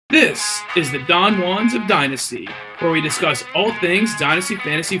This is the Don Juans of Dynasty, where we discuss all things Dynasty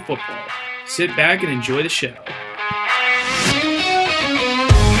Fantasy Football. Sit back and enjoy the show.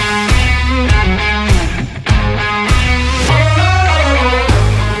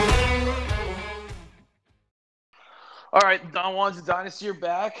 All right, Don Juan's of Dynasty are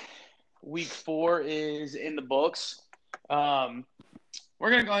back. Week 4 is in the books. We're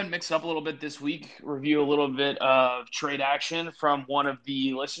going to go ahead and mix it up a little bit this week, review a little bit of trade action from one of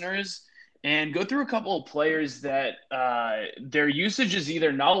the listeners, and go through a couple of players that their usage is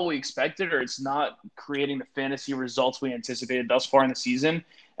either not what we expected or it's not creating the fantasy results we anticipated thus far in the season,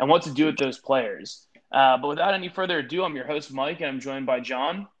 and what to do with those players. But without any further ado, I'm your host, Mike, and I'm joined by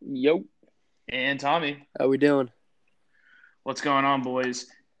John. Yo. And Tommy. How we doing? What's going on, boys?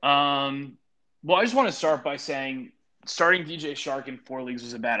 Well, I just want to start by saying starting DJ Shark in 4 leagues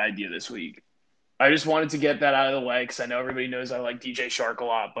was a bad idea this week. I just wanted to get that out of the way because I know everybody knows I like DJ Shark a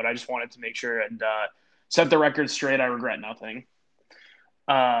lot, but I just wanted to make sure and set the record straight. I regret nothing.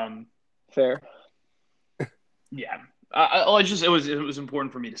 Fair. Yeah. It was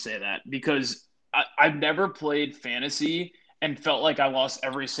important for me to say that because I've never played fantasy and felt like I lost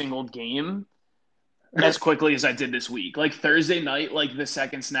every single game as quickly as I did this week. Like Thursday night, like the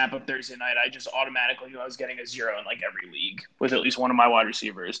second snap of Thursday night, I just automatically knew I was getting a 0 in like every league with at least one of my wide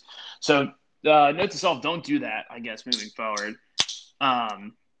receivers. So note to self, don't do that, I guess, moving forward.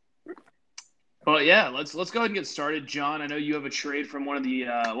 But yeah, let's go ahead and get started. John, I know you have a trade from one of the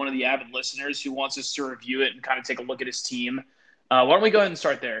avid listeners who wants us to review it and kind of take a look at his team. Why don't we go ahead and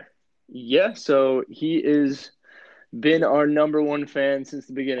start there? Yeah, so he is been our number one fan since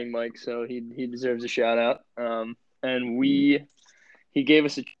the beginning, Mike. So he deserves a shout out. And he gave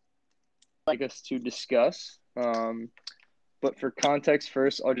us us to discuss. But for context,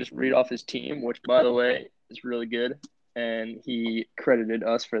 first I'll just read off his team, which by the way is really good, and he credited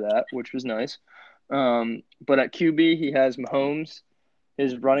us for that, which was nice. But at QB he has Mahomes.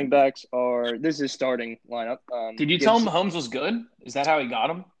 His running backs are this is his starting lineup. Did you tell him Mahomes was good? Is that how he got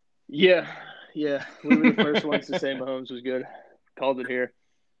him? Yeah. We were the first ones to say Mahomes was good. Called it here.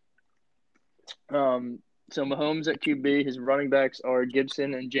 So Mahomes at QB, his running backs are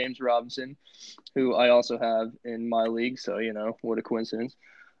Gibson and James Robinson, who I also have in my league. So, what a coincidence.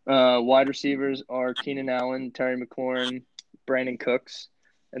 Wide receivers are Keenan Allen, Terry McLaurin, Brandon Cooks.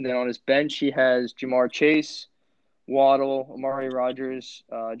 And then on his bench, he has Jamar Chase, Waddle, Amari Rodgers,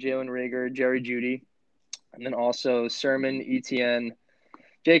 Jalen Reagor, Jerry Jeudy. And then also Sermon, Etienne,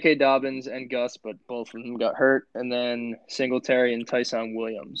 J.K. Dobbins, and Gus, but both of them got hurt. And then Singletary and Tyson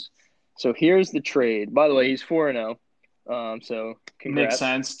Williams. So here's the trade. By the way, he's 4-0. So congrats. Makes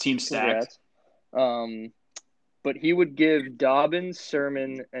sense. Team stacked. But he would give Dobbins,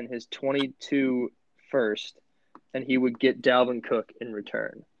 Sermon, and his 22 first, and he would get Dalvin Cook in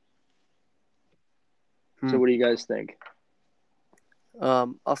return. So what do you guys think?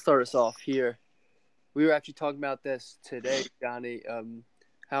 I'll start us off here. We were actually talking about this today, Johnny,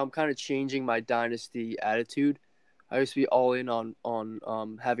 how I'm kind of changing my dynasty attitude. I used to be all in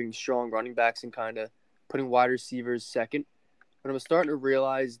on having strong running backs and kind of putting wide receivers second. But I'm starting to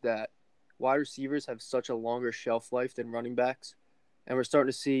realize that wide receivers have such a longer shelf life than running backs. And we're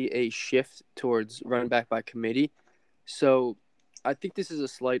starting to see a shift towards running back by committee. So I think this is a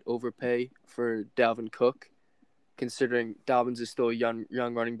slight overpay for Dalvin Cook, considering Dobbins is still a young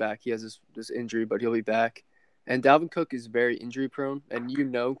running back. He has this injury, but he'll be back. And Dalvin Cook is very injury prone, and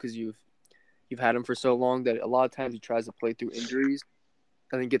because you've had him for so long that a lot of times he tries to play through injuries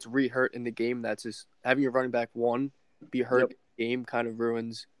and then gets re-hurt in the game. That's just having your running back be hurt in the game kind of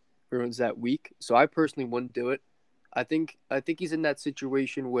ruins that week. So I personally wouldn't do it. I think he's in that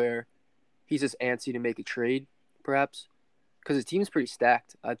situation where he's just antsy to make a trade, perhaps, because his team's pretty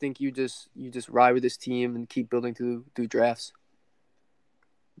stacked. I think you just ride with this team and keep building through drafts.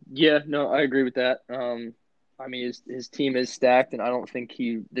 Yeah, no, I agree with that. I mean, his team is stacked, and I don't think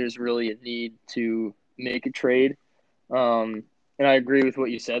there's really a need to make a trade. And I agree with what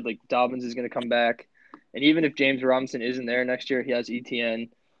you said. Like, Dobbins is going to come back, and even if James Robinson isn't there next year, he has Etienne.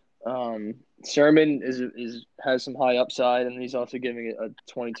 Sermon has some high upside, and he's also giving it a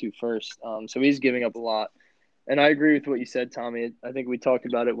 22 first. So he's giving up a lot. And I agree with what you said, Tommy. I think we talked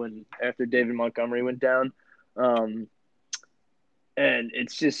about it after David Montgomery went down. And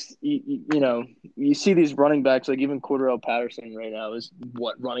it's just, you see these running backs, like even Cordarrelle Patterson right now is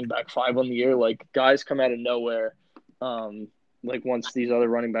running back 5 on the year. Like, guys come out of nowhere, like once these other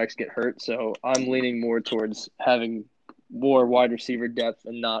running backs get hurt. So I'm leaning more towards having more wide receiver depth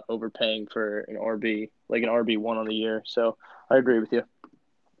and not overpaying for an RB, like an RB1 on the year. So I agree with you.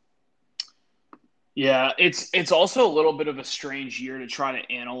 Yeah, it's also a little bit of a strange year to try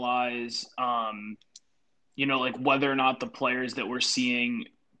to analyze, like whether or not the players that we're seeing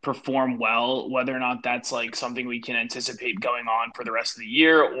perform well, whether or not that's like something we can anticipate going on for the rest of the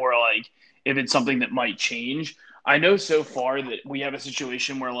year, or like if it's something that might change. I know so far that we have a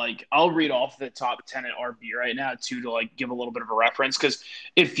situation where like I'll read off the top 10 at RB right now too to like give a little bit of a reference because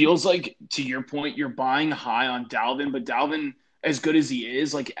it feels like to your point you're buying high on Dalvin, but Dalvin as good as he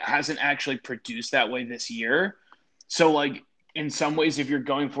is like hasn't actually produced that way this year. So like in some ways if you're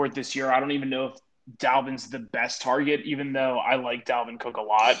going for it this year, I don't even know if Dalvin's the best target, even though I like Dalvin Cook a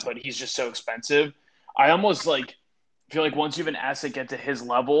lot, but he's just so expensive. I almost like feel like once you have an asset get to his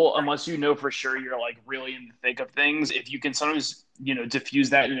level, unless you know for sure you're like really in the thick of things, if you can sometimes, diffuse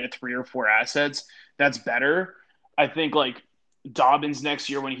that into 3 or 4 assets, that's better. I think like Dobbins next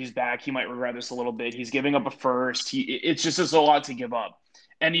year when he's back, he might regret this a little bit. He's giving up a first. It's just a lot to give up.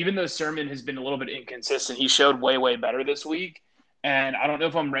 And even though Sermon has been a little bit inconsistent, he showed way, way better this week. And I don't know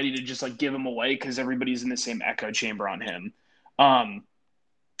if I'm ready to just like give him away because everybody's in the same echo chamber on him. Um,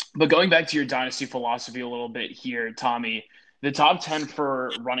 but going back to your dynasty philosophy a little bit here, Tommy, the top 10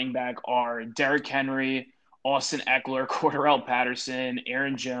 for running back are Derrick Henry, Austin Eckler, Cordarrelle Patterson,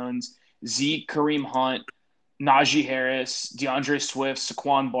 Aaron Jones, Zeke, Kareem Hunt, Najee Harris, DeAndre Swift,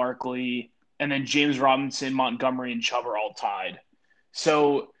 Saquon Barkley, and then James Robinson, Montgomery, and Chubb are all tied.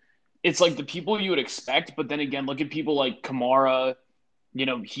 So it's like the people you would expect, but then again, look at people like Kamara.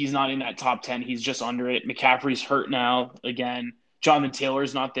 He's not in that top 10. He's just under it. McCaffrey's hurt now again. Jonathan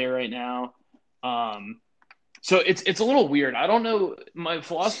Taylor's not there right now. So it's a little weird. I don't know. My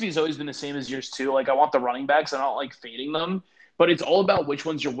philosophy has always been the same as yours too. Like I want the running backs. I don't like fading them, but it's all about which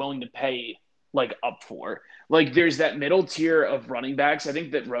ones you're willing to pay like up for. Like there's that middle tier of running backs. I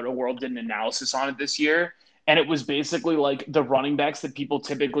think that Roto World did an analysis on it this year, and it was basically like the running backs that people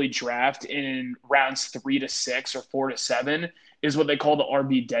typically draft in rounds 3 to 6 or 4 to 7 is what they call the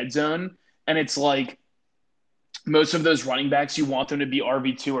RB dead zone, and it's like most of those running backs, you want them to be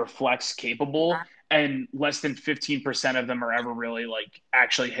RB2 or flex capable, and less than 15% of them are ever really like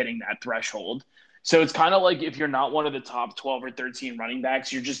actually hitting that threshold. So it's kind of like if you're not one of the top 12 or 13 running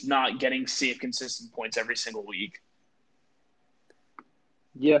backs, you're just not getting safe, consistent points every single week.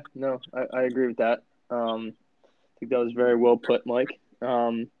 Yeah, no, I agree with that. I think that was very well put, Mike.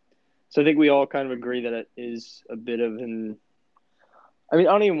 So I think we all kind of agree that it is a bit of an – I mean,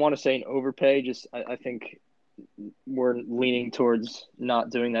 I don't even want to say an overpay. Just I think we're leaning towards not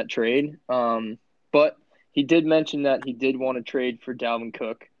doing that trade. But he did mention that he did want to trade for Dalvin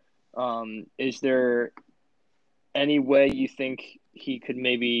Cook. Is there any way you think he could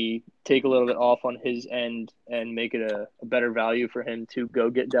maybe take a little bit off on his end and make it a better value for him to go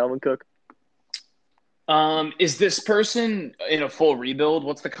get Dalvin Cook? Is this person in a full rebuild?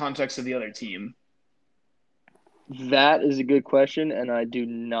 What's the context of the other team? That is a good question, and I do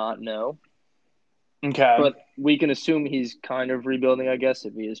not know. Okay. But we can assume he's kind of rebuilding, I guess,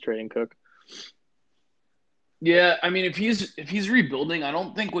 if he is trading Cook. Yeah, I mean, if he's rebuilding, I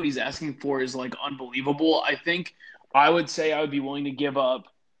don't think what he's asking for is like unbelievable. I think I would say I would be willing to give up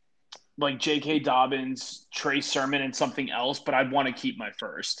like J.K. Dobbins, Trey Sermon, and something else, but I'd want to keep my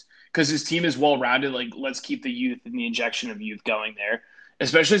first because his team is well rounded. Like, let's keep the youth and the injection of youth going there,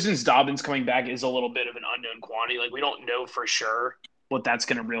 especially since Dobbins coming back is a little bit of an unknown quantity. Like, we don't know for sure what that's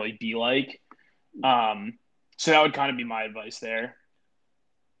going to really be like. So that would kind of be my advice there.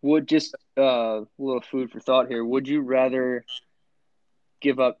 Would just a little food for thought here. Would you rather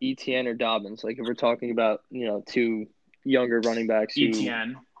give up ETN or Dobbins? Like if we're talking about, two younger running backs.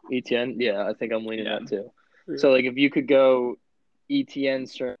 ETN. ETN? Yeah, I think I'm leaning that too. Yeah. So like if you could go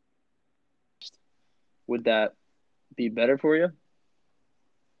ETN, would that be better for you?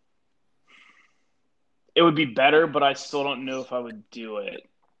 It would be better, but I still don't know if I would do it.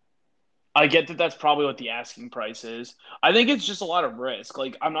 I get that that's probably what the asking price is. I think it's just a lot of risk.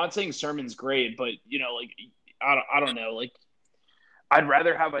 Like, I'm not saying Sermon's great, but, like, I don't know. Like, I'd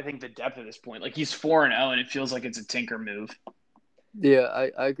rather have, I think, the depth at this point. Like, he's 4-0, and it feels like it's a tinker move. Yeah,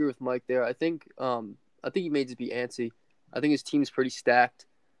 I agree with Mike there. I think he may just be antsy. I think his team's pretty stacked.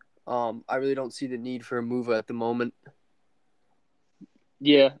 I really don't see the need for a move at the moment.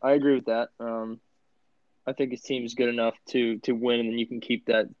 Yeah, I agree with that. I think his team is good enough to win, and then you can keep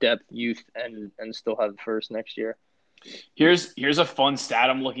that depth, youth, and still have the first next year. Here's a fun stat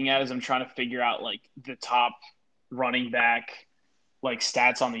I'm looking at as I'm trying to figure out like the top running back like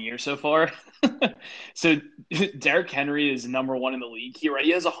stats on the year so far. So Derrick Henry is number 1 in the league. He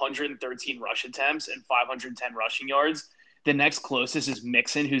already has 113 rush attempts and 510 rushing yards. The next closest is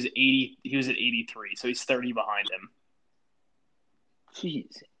Mixon, who's 80. He was at 83, so he's 30 behind him.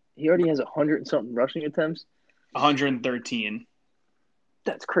 Jeez. He already has 100 and something rushing attempts. 113.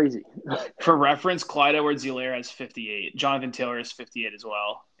 That's crazy. For reference, Clyde Edwards-Helaire has 58. Jonathan Taylor has 58 as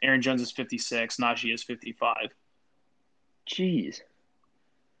well. Aaron Jones is 56. Najee is 55. Jeez.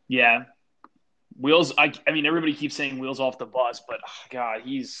 Yeah. Wheels. I mean, everybody keeps saying wheels off the bus, but God,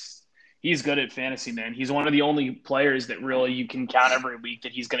 he's good at fantasy, man. He's one of the only players that really you can count every week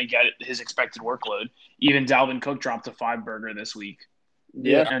that he's going to get his expected workload. Even Dalvin Cook dropped a 5-burger this week.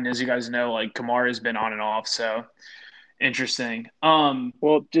 Yeah. And as you guys know, like Kamara has been on and off, so interesting.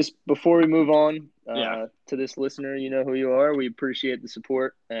 Well, just before we move on Yeah. to this listener, you know who you are. We appreciate the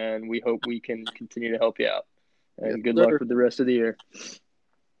support, and we hope we can continue to help you out. And Yes, good sir. luck with the rest of the year.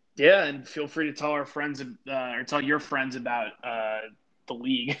 Yeah, and feel free to tell our friends or tell your friends about the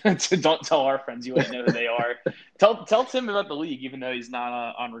league. Don't tell our friends; you wouldn't know who they are. Tell Tim about the league, even though he's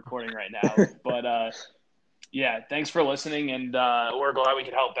not on recording right now. But yeah, thanks for listening, and we're glad we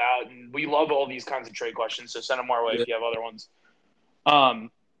could help out. And we love all these kinds of trade questions, so send them our way if you have other ones.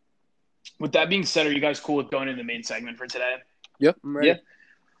 With that being said, are you guys cool with going into the main segment for today? Yep, I'm ready. Yeah.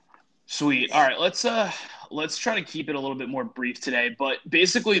 Sweet. All right, let's try to keep it a little bit more brief today. But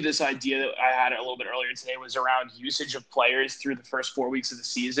basically, this idea that I had a little bit earlier today was around usage of players through the first 4 weeks of the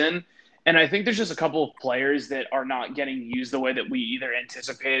season. And I think there's just a couple of players that are not getting used the way that we either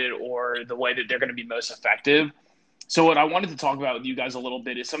anticipated or the way that they're going to be most effective. So what I wanted to talk about with you guys a little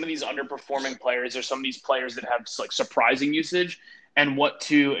bit is some of these underperforming players or some of these players that have like surprising usage and what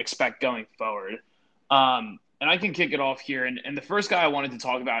to expect going forward. And I can kick it off here. And the first guy I wanted to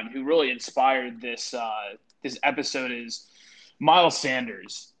talk about and who really inspired this this episode is Miles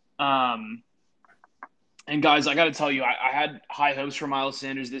Sanders. And guys, I got to tell you, I had high hopes for Miles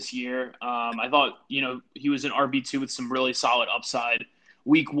Sanders this year. I thought, he was an RB2 with some really solid upside.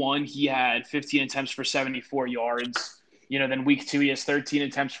 Week 1, he had 15 attempts for 74 yards. Then week 2, he has 13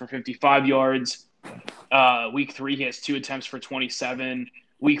 attempts for 55 yards. Week 3, he has 2 attempts for 27.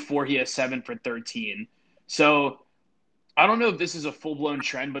 Week 4, he has 7 for 13. So I don't know if this is a full-blown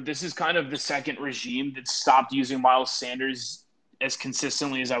trend, but this is kind of the second regime that stopped using Miles Sanders as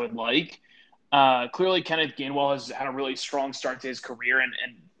consistently as I would like. Clearly, Kenneth Gainwell has had a really strong start to his career, and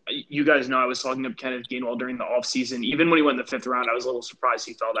you guys know I was talking to Kenneth Gainwell during the offseason. Even when he went in the 5th round, I was a little surprised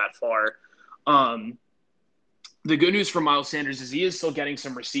he fell that far. The good news for Miles Sanders is he is still getting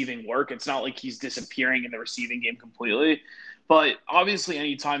some receiving work. It's not like he's disappearing in the receiving game completely. But obviously,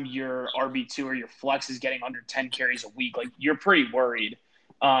 anytime your RB2 or your flex is getting under 10 carries a week, like you're pretty worried,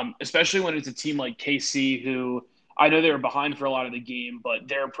 especially when it's a team like KC, who I know they were behind for a lot of the game, but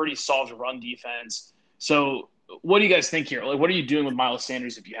they're a pretty soft run defense. So what do you guys think here? Like, what are you doing with Miles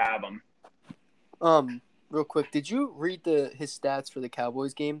Sanders if you have him? Real quick, did you read his stats for the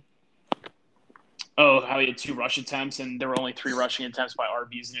Cowboys game? Oh, how he had 2 rush attempts and there were only 3 rushing attempts by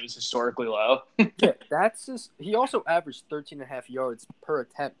RBs and it was historically low. Yeah, that's just. He also averaged 13.5 yards per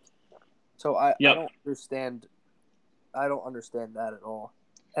attempt. So I don't understand. I don't understand that at all.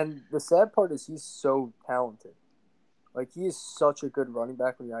 And the sad part is he's so talented. Like, he is such a good running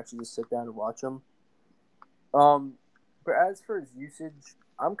back when you actually just sit down and watch him. But as for his usage,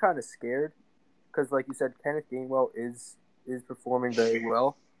 I'm kind of scared because, like you said, Kenneth Gainwell is performing very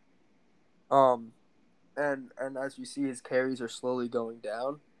well. And as you see, his carries are slowly going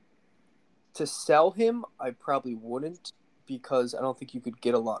down. To sell him, I probably wouldn't because I don't think you could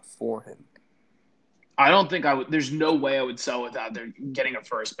get a lot for him. I don't think I would. There's no way I would sell without getting a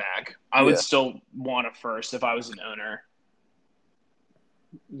first back. I would still want a first if I was an owner.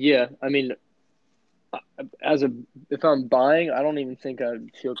 Yeah, I mean, if I'm buying, I don't even think I'd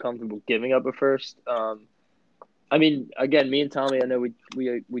feel comfortable giving up a first. I mean, again, me and Tommy, I know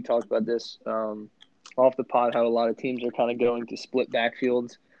we talked about this off the pod, how a lot of teams are kind of going to split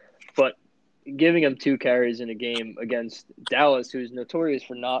backfields, but giving them 2 carries in a game against Dallas, who's notorious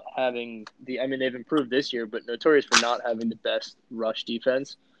for not having I mean, they've improved this year, but notorious for not having the best rush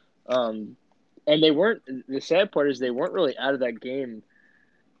defense. And the sad part is they weren't really out of that game,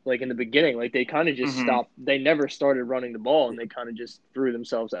 like in the beginning. Like they kind of just stopped. They never started running the ball and they kind of just threw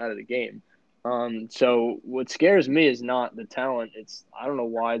themselves out of the game. So what scares me is not the talent. I don't know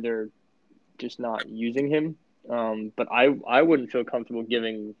why they're just not using him. But I wouldn't feel comfortable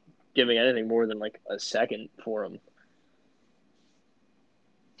giving anything more than like a second for him.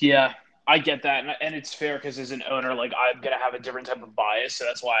 Yeah, I get that, and it's fair because as an owner, like I'm gonna have a different type of bias, so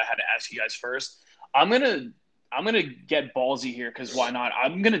that's why I had to ask you guys first. I'm gonna get ballsy here because why not?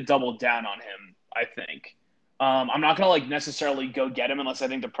 I'm gonna double down on him. I think I'm not gonna like necessarily go get him unless I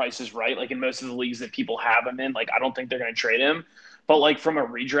think the price is right. Like in most of the leagues that people have him in, like I don't think they're gonna trade him. But like from a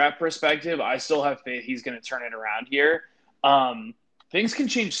redraft perspective, I still have faith he's gonna turn it around here. things can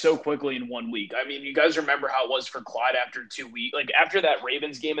change so quickly in 1 week. I mean, you guys remember how it was for Clyde after 2 weeks. Like after that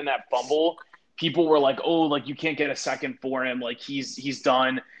Ravens game and that fumble, people were like, "Oh, like you can't get a second for him. Like he's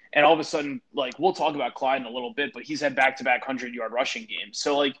done." And all of a sudden, like we'll talk about Clyde in a little bit, but he's had back-to-back 100-yard rushing games.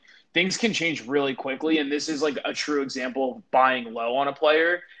 So like things can change really quickly, and this is like a true example of buying low on a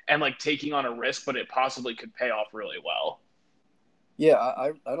player and like taking on a risk, but it possibly could pay off really well. Yeah,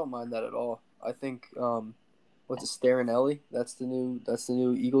 I don't mind that at all. I think what's it, Starinelli? That's the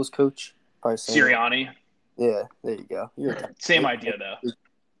new Eagles coach. Probably saying that. Sirianni, Yeah, there you go. same idea though.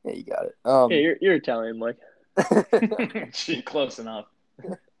 Yeah, you got it. Yeah, you're Italian, Mike. Close enough.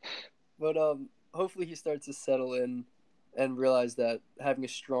 But hopefully he starts to settle in and realize that having a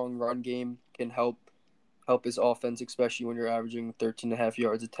strong run game can help his offense, especially when you're averaging 13.5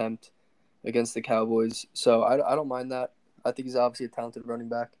 yards attempt against the Cowboys. So I don't mind that. I think he's obviously a talented running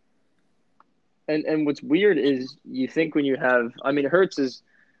back. And what's weird is you think when you have – I mean, Hurts is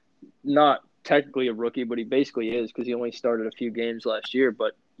not technically a rookie, but he basically is because he only started a few games last year.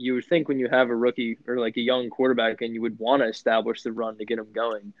 But you would think when you have a rookie or like a young quarterback and you would want to establish the run to get him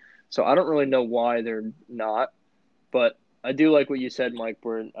going. So I don't really know why they're not. But I do like what you said, Mike,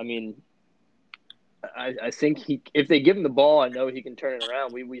 where, I mean, I think if they give him the ball, I know he can turn it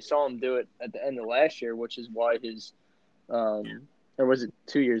around. We saw him do it at the end of last year, which is why his or was it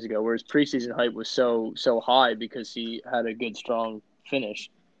 2 years ago, where his preseason hype was so high because he had a good, strong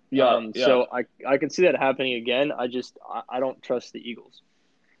finish. Yeah. So I can see that happening again. I don't trust the Eagles.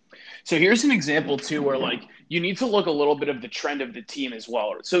 So here's an example too, where like you need to look a little bit of the trend of the team as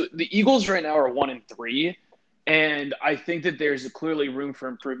well. So the Eagles right now are 1-3, and I think that there's clearly room for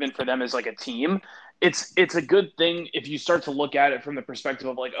improvement for them as like a team. It's a good thing if you start to look at it from the perspective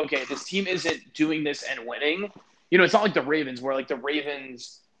of like, okay, this team isn't doing this and winning. You know, it's not like the Ravens, where like the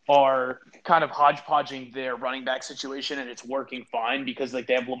Ravens are kind of hodgepodging their running back situation and it's working fine because like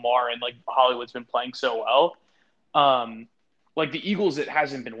they have Lamar and like Hollywood's been playing so well. Like the Eagles, it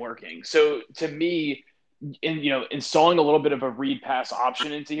hasn't been working. So to me, installing a little bit of a read pass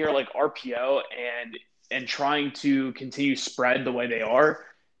option into here, like RPO and trying to continue spread the way they are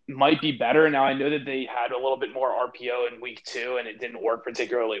might be better. Now I know that they had a little bit more RPO in week 2 and it didn't work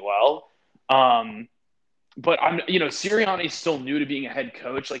particularly well. But Sirianni's still new to being a head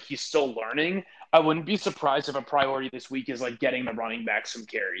coach. Like he's still learning. I wouldn't be surprised if a priority this week is like getting the running back some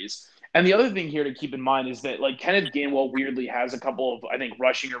carries. And the other thing here to keep in mind is that like Kenneth Gainwell weirdly has a couple of, I think,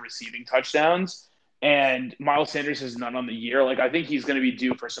 rushing or receiving touchdowns, and Miles Sanders has none on the year. Like I think he's going to be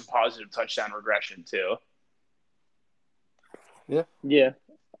due for some positive touchdown regression too. Yeah,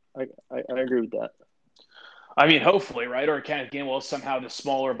 I agree with that. I mean, hopefully, right? Or Kenneth Gainwell is somehow the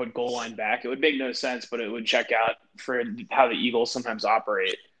smaller but goal line back. It would make no sense, but it would check out for how the Eagles sometimes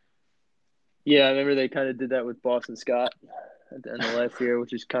operate. Yeah, I remember they kind of did that with Boston Scott at the end of last year,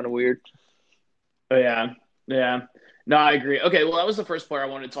 which is kind of weird. Oh, yeah. No, I agree. Okay, well, that was the first player I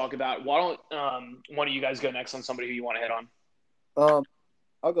wanted to talk about. Why don't one of you guys go next on somebody who you want to hit on?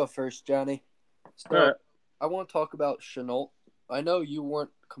 I'll go first, Johnny. So All right. I want to talk about Shenault. I know you weren't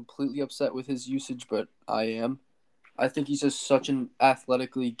completely upset with his usage, but I am. I think he's just such an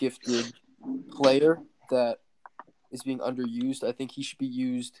athletically gifted player that is being underused. I think he should be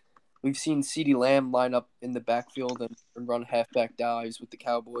used. We've seen CeeDee Lamb line up in the backfield and run halfback dives with the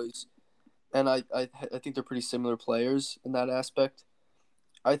Cowboys. And I think they're pretty similar players in that aspect.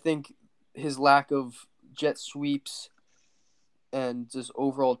 I think his lack of jet sweeps and just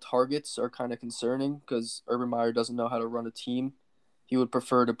overall targets are kind of concerning because Urban Meyer doesn't know how to run a team. He would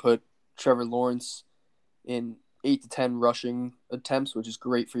prefer to put Trevor Lawrence in 8 to 10 rushing attempts, which is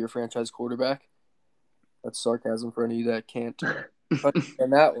great for your franchise quarterback. That's sarcasm for any of you that can't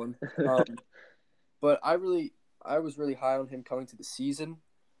understand that one. But I was really high on him coming to the season,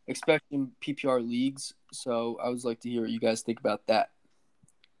 especially in PPR leagues. So I would like to hear what you guys think about that.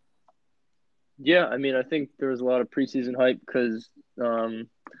 Yeah, I mean, I think there was a lot of preseason hype because,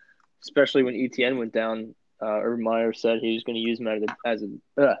 especially when ETN went down, Urban Meyer said he was going to use him out of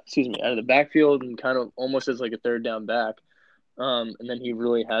the backfield and kind of almost as like a third down back, and then he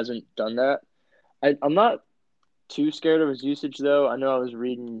really hasn't done that. I'm not too scared of his usage though. I know I was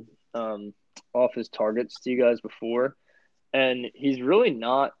reading off his targets to you guys before, and he's really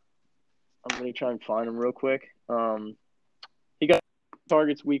not. I'm going to try and find him real quick. He got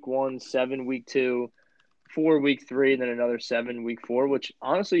targets week 1, 7 week 2, 4 week 3, and then another 7 week 4, which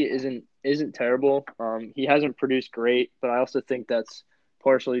honestly isn't terrible. He hasn't produced great, but I also think that's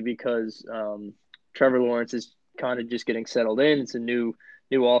partially because Trevor Lawrence is kind of just getting settled in. It's a new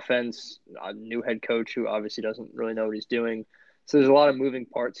offense, a new head coach who obviously doesn't really know what he's doing. So there's a lot of moving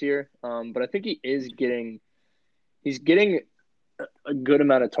parts here. But I think he's getting a good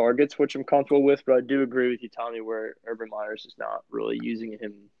amount of targets, which I'm comfortable with. But I do agree with you, Tommy, where Urban Meyers is not really using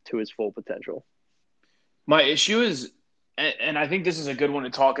him to his full potential. My issue is, and I think this is a good one to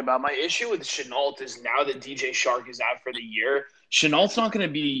talk about. My issue with Chenault is now that DJ Shark is out for the year, Chenault's not going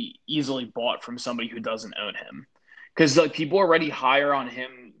to be easily bought from somebody who doesn't own him, because like people are already higher on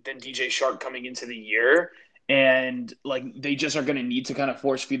him than DJ Shark coming into the year, and like they just are going to need to kind of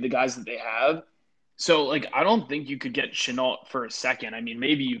force feed the guys that they have. So like I don't think you could get Chenault for a second. I mean,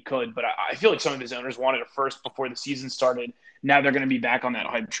 maybe you could, but I feel like some of his owners wanted a first before the season started. Now they're going to be back on that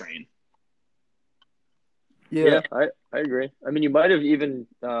hype train. Yeah, I agree. I mean, you might have even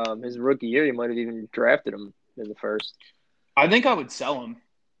his rookie year, you might have even drafted him in the first. I think I would sell him.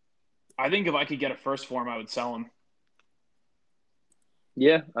 I think if I could get a first for him, I would sell him.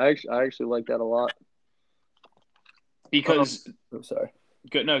 Yeah, I actually like that a lot. Because I'm sorry.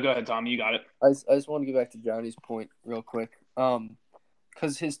 go ahead, Tom. You got it. I just want to get back to Johnny's point real quick.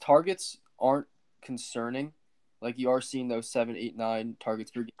 Because his targets aren't concerning. Like you are seeing those 7, 8, 9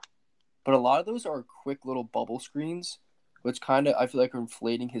 targets per game. But a lot of those are quick little bubble screens, which kind of I feel like are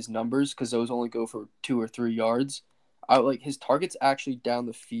inflating his numbers because those only go for 2 or 3 yards. His targets actually down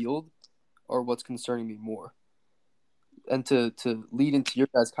the field are what's concerning me more. And to lead into your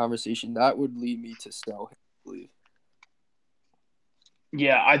guys' conversation, that would lead me to sell him, I believe.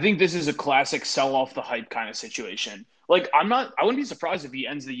 Yeah, I think this is a classic sell off the hype kind of situation. Like I wouldn't be surprised if he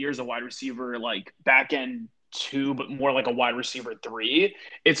ends the year as a wide receiver, like back end 2, but more like a wide receiver 3.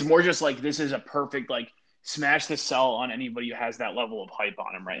 It's more just like this is a perfect like smash the sell on anybody who has that level of hype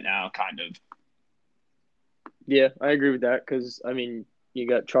on him right now, kind of. Yeah, I agree with that because, I mean, you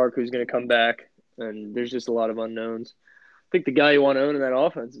got Chark who's going to come back, and there's just a lot of unknowns. I think the guy you want to own in that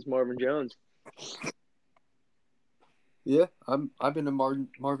offense is Marvin Jones. Yeah, I've been a Marvin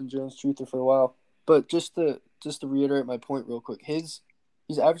Jones truther for a while. But just to reiterate my point real quick, he's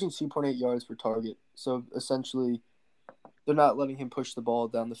averaging 2.8 yards per target. So essentially, they're not letting him push the ball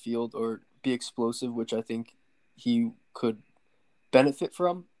down the field or be explosive, which I think he could benefit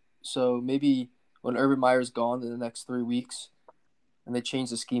from. So maybe when Urban Meyer's gone in the next 3 weeks and they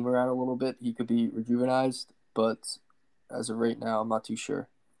change the scheme around a little bit, he could be rejuvenized. But as of right now, I'm not too sure.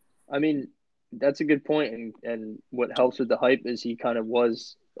 I mean, that's a good point, and what helps with the hype is he kind of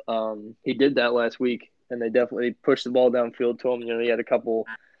was he did that last week, and they definitely pushed the ball downfield to him. You know, he had a couple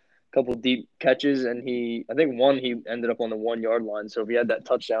deep catches, and I think one he ended up on the 1 yard line. So if he had that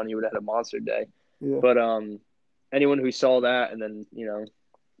touchdown, he would have had a monster day. Yeah. But anyone who saw that, and then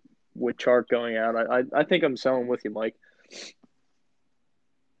with Chark going out, I think I'm selling with you, Mike.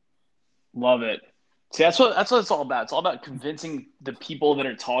 Love it. See, that's what it's all about. It's all about convincing the people that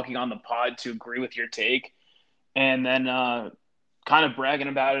are talking on the pod to agree with your take, and then kind of bragging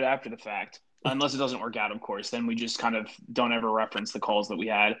about it after the fact. Unless it doesn't work out, of course, then we just kind of don't ever reference the calls that we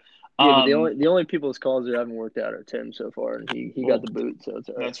had. Yeah, but the only people's calls that haven't worked out are Tim so far, and he got the boot, so it's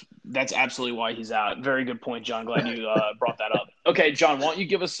all right. That's absolutely why he's out. Very good point, John. Glad you brought that up. Okay, John, why don't you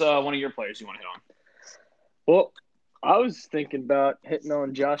give us one of your players you want to hit on? Well, I was thinking about hitting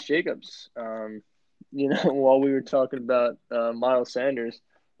on Josh Jacobs. While we were talking about Miles Sanders,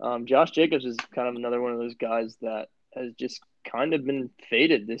 Josh Jacobs is kind of another one of those guys that has just kind of been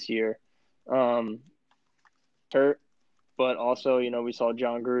faded this year. Hurt, but also, we saw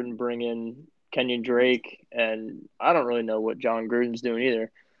John Gruden bring in Kenyon Drake, and I don't really know what John Gruden's doing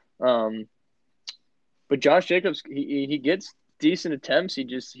either. But Josh Jacobs, he gets decent attempts.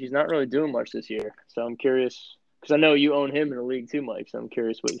 He's not really doing much this year. So I'm curious, because I know you own him in the league too, Mike. So I'm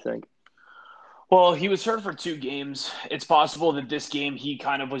curious what you think. Well, he was hurt for 2 games. It's possible that this game he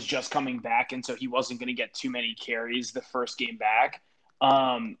kind of was just coming back, and so he wasn't going to get too many carries the first game back.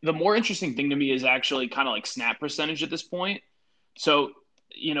 The more interesting thing to me is actually kind of like snap percentage at this point. So,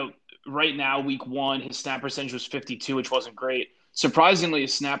 right now, week 1, his snap percentage was 52, which wasn't great. Surprisingly,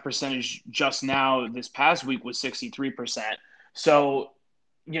 his snap percentage just now this past week was 63%. So,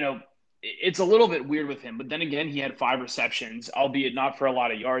 it's a little bit weird with him. But then again, he had 5 receptions, albeit not for a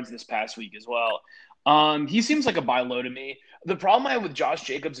lot of yards this past week as well. He seems like a buy low to me. The problem I have with Josh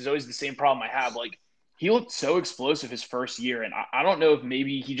Jacobs is always the same problem I have. Like, he looked so explosive his first year, and I don't know if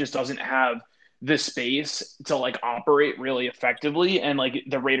maybe he just doesn't have the space to, like, operate really effectively, and, like,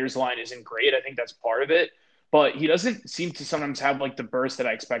 the Raiders line isn't great. I think that's part of it. But he doesn't seem to sometimes have, like, the burst that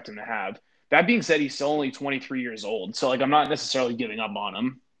I expect him to have. That being said, he's still only 23 years old, so, like, I'm not necessarily giving up on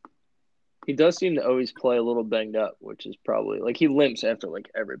him. He does seem to always play a little banged up, which is probably – like, he limps after,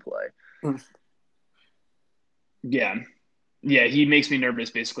 like, every play. Yeah. Yeah, he makes me nervous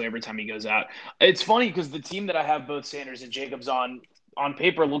basically every time he goes out. It's funny because the team that I have both Sanders and Jacobs on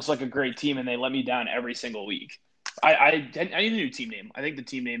paper looks like a great team, and they let me down every single week. I need a new team name. I think the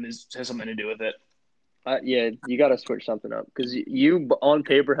team name has something to do with it. Yeah, you got to switch something up because you on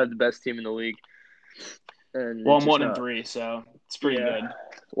paper have the best team in the league, and Well, it's I'm just 1-3, so it's pretty yeah. good.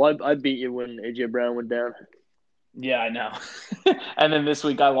 Well, I beat you when AJ Brown went down. Yeah, I know. And then this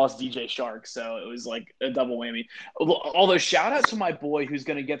week I lost DJ Shark, so it was like a double whammy. Although shout out to my boy who's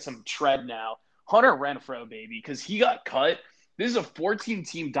going to get some tread now, Hunter Renfrow, baby, because he got cut. This is a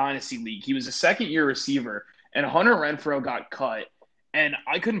 14-team dynasty league. He was a second-year receiver, and Hunter Renfrow got cut. And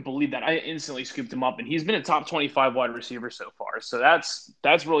I couldn't believe that. I instantly scooped him up, and he's been a top 25 wide receiver so far. So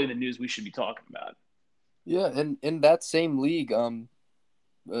that's really the news we should be talking about. Yeah, and in that same league,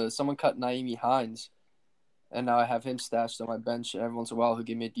 someone cut Naimi Hines, and now I have him stashed on my bench every once in a while who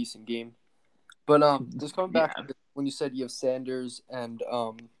give me a decent game. But just coming back to when you said you have Sanders and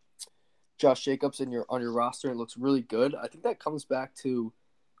Josh Jacobs on your roster, and it looks really good. I think that comes back to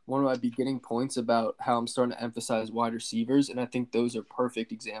one of my beginning points about how I'm starting to emphasize wide receivers, and I think those are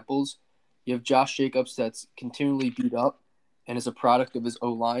perfect examples. You have Josh Jacobs that's continually beat up and is a product of his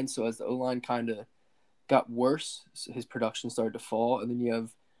O-line, so as the O-line kind of got worse, his production started to fall, and then you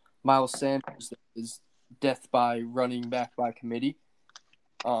have Miles Sanders that is death by running back by committee.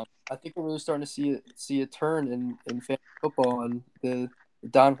 I think we're really starting to see a turn in fantasy football, and the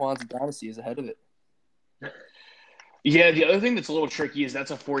Don Juan's dynasty is ahead of it. Yeah, the other thing that's a little tricky is that's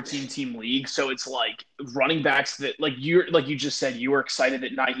a 14-team league, so it's like running backs that like you just said you were excited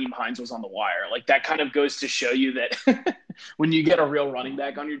that Nyheim Hines was on the wire. Like that kind of goes to show you that when you get a real running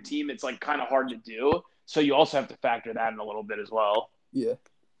back on your team, it's like kind of hard to do. So you also have to factor that in a little bit as well. Yeah.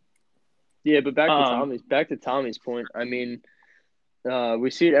 Yeah, but back to Tommy's point. I mean, we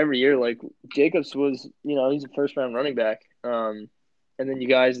see it every year. Like Jacobs was, he's a first-round running back. And then you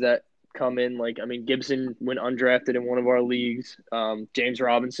guys that come in, Gibson went undrafted in one of our leagues. James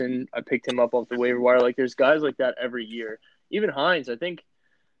Robinson, I picked him up off the waiver wire. Like there's guys like that every year. Even Hines, I think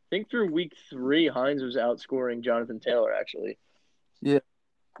through week 3, Hines was outscoring Jonathan Taylor actually. Yeah.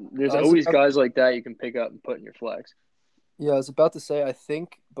 There's always guys like that you can pick up and put in your flex. Yeah, I was about to say, I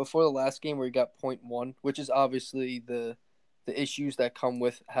think before the last game where he got 0.1, which is obviously the issues that come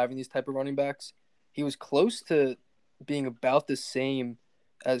with having these type of running backs, he was close to being about the same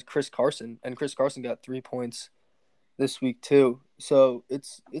as Chris Carson, and Chris Carson got 3 points this week too. So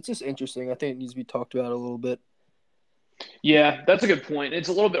it's just interesting. I think it needs to be talked about a little bit. Yeah, that's a good point. It's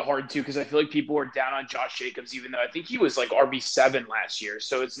a little bit hard too because I feel like people were down on Josh Jacobs, even though I think he was like RB7 last year.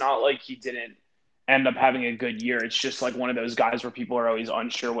 So it's not like he didn't end up having a good year. It's just like one of those guys where people are always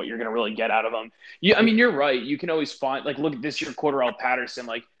unsure what you're going to really get out of him. Yeah, I mean, you're right. You can always find look at this year, Cordarrelle Patterson.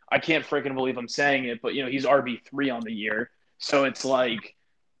 Like I can't freaking believe I'm saying it, but he's RB3 on the year. So it's like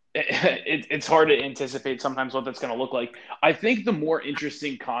it's hard to anticipate sometimes what that's going to look like. I think the more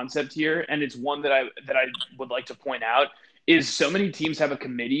interesting concept here, and it's one that I would like to point out, is so many teams have a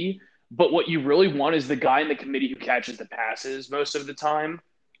committee, but what you really want is the guy in the committee who catches the passes most of the time.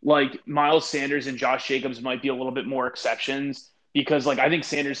 Like Miles Sanders and Josh Jacobs might be a little bit more exceptions because I think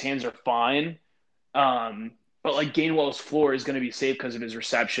Sanders' hands are fine. But Gainwell's floor is going to be safe because of his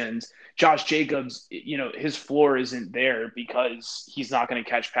receptions. Josh Jacobs, his floor isn't there because he's not going to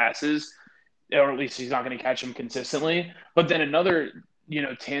catch passes, or at least he's not going to catch them consistently. But then another,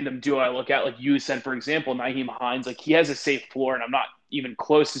 tandem duo I look at, like you said, for example, Nyheim Hines, he has a safe floor, and I'm not even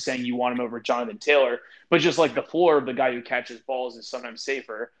close to saying you want him over Jonathan Taylor, but just the floor of the guy who catches balls is sometimes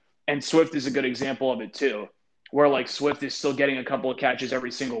safer. And Swift is a good example of it too, where Swift is still getting a couple of catches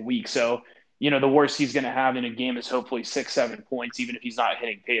every single week. So, the worst he's going to have in a game is hopefully 6-7 points, even if he's not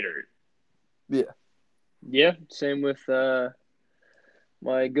hitting pay dirt. Yeah. Yeah. Same with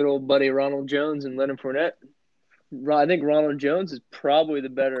my good old buddy Ronald Jones and Leonard Fournette. I think Ronald Jones is probably the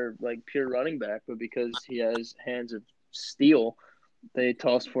better pure running back, but because he has hands of steel, they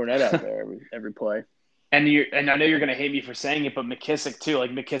toss Fournette out there every play. And I know you're going to hate me for saying it, but McKissick too.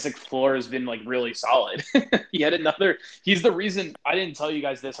 McKissick's floor has been really solid. He's the reason I didn't tell you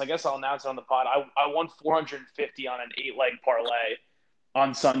guys this. I guess I'll announce it on the pod. I won 450 on an 8-leg parlay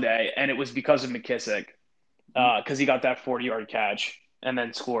on Sunday, and it was because of McKissick, because he got that 40-yard catch and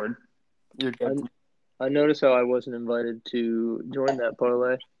then scored. I noticed how I wasn't invited to join that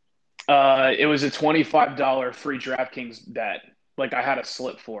parlay. It was a $25 free DraftKings bet. I had a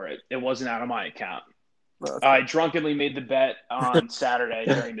slip for it. It wasn't out of my account. I drunkenly made the bet on Saturday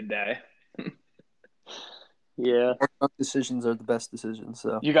during the day. Yeah, decisions are the best decisions.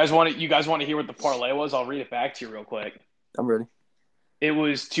 So you guys want to hear what the parlay was? I'll read it back to you real quick. I'm ready. It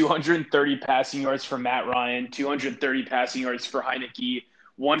was 230 passing yards for Matt Ryan, 230 passing yards for Heineke,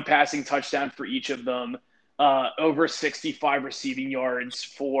 1 passing touchdown for each of them, over 65 receiving yards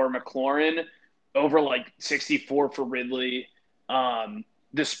for McLaurin, over like 64 for Ridley.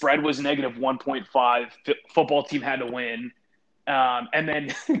 The spread was negative 1.5. Football team had to win. And then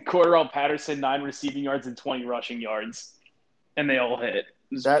Cordarrelle Patterson, 9 receiving yards and 20 rushing yards. And they all hit. It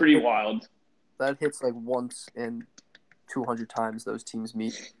was pretty wild. That hits like once in 200 times those teams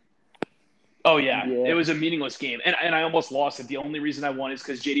meet. Oh, yeah. It was a meaningless game. And I almost lost it. The only reason I won is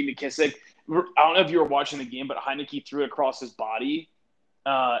because J.D. McKissic – I don't know if you were watching the game, but Heineke threw it across his body,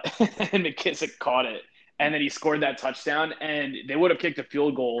 and McKissic caught it. And then he scored that touchdown, and they would have kicked a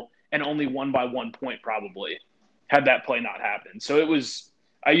field goal and only won by 1 point probably had that play not happened. So it was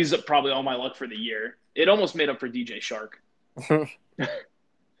 – I used up probably all my luck for the year. It almost made up for DJ Shark.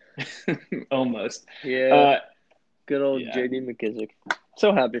 Almost. Yeah. Good old J.D. McKissic.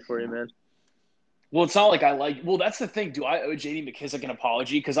 So happy for you, man. Well, it's not like I like – well, that's the thing. Do I owe J.D. McKissic an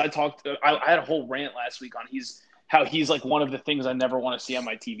apology? Because I had a whole rant last week on how he's like one of the things I never want to see on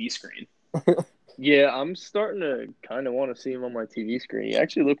my TV screen. Yeah, I'm starting to kind of want to see him on my TV screen. He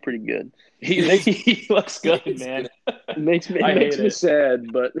actually looked pretty good. He looks good, man. It makes me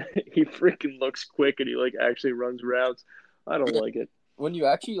sad, but he freaking looks quick and he like actually runs routes. I don't like it. When you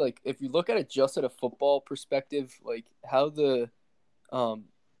actually like, if you look at it just at a football perspective, like how the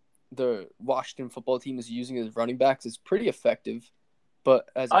Washington football team is using his running backs is pretty effective, but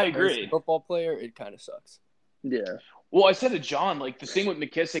as a football player, it kind of sucks. Yeah. Well, I said to John, like the thing with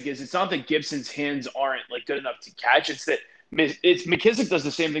McKissic is it's not that Gibson's hands aren't like good enough to catch. It's that McKissic does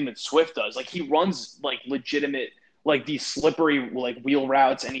the same thing that Swift does. Like he runs like legitimate, like these slippery like wheel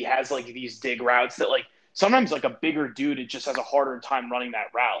routes, and he has like these dig routes that like sometimes like a bigger dude, it just has a harder time running that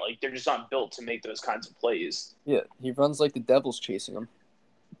route. Like they're just not built to make those kinds of plays. Yeah, he runs like the devil's chasing him.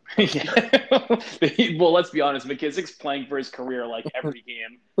 Well, let's be honest. McKissic's playing for his career like every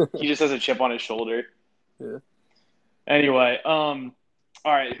game. He just has a chip on his shoulder. Yeah. Anyway, all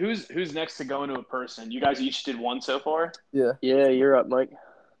right. Who's next to go into a person? You guys each did one so far? Yeah, you're up, Mike.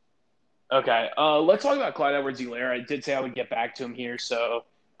 Okay. Let's talk about Clyde Edwards-Helaire. I did say I would get back to him here, so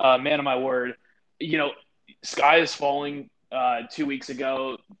man of my word. You know, sky is falling 2 weeks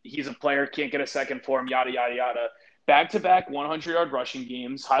ago. He's a player, can't get a second for him, yada, yada, yada. Back-to-back 100-yard rushing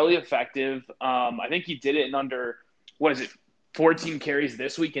games, highly effective. I think he did it in under, 14 carries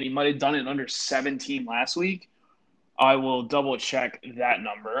this week, and he might have done it in under 17 last week. I will double-check that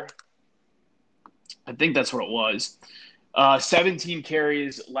number. I think that's what it was. 17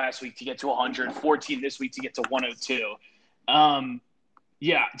 carries last week to get to 100, 14 this week to get to 102.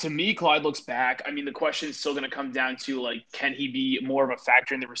 Yeah, to me, Clyde looks back. I mean, the question is still going to come down to, like, can he be more of a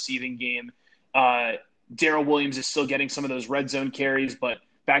factor in the receiving game? Darrell Williams is still getting some of those red zone carries, but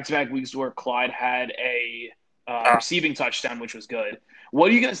back-to-back weeks where Clyde had a receiving touchdown, which was good. What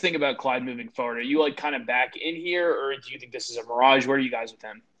do you guys think about Clyde moving forward? Are you like kind of back in here, or do you think this is a mirage? Where are you guys with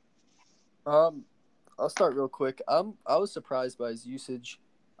him? I'll start real quick. I was surprised by his usage.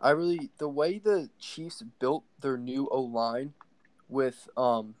 The way the Chiefs built their new O-line with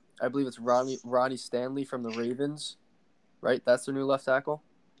I believe it's Ronnie Stanley from the Ravens, right? That's their new left tackle.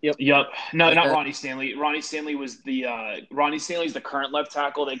 Yep. No, not Ronnie Stanley. Ronnie Stanley was Ronnie Stanley's the current left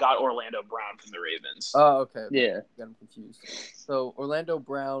tackle. They got Orlando Brown from the Ravens. Oh, okay. Yeah. Got him confused. So Orlando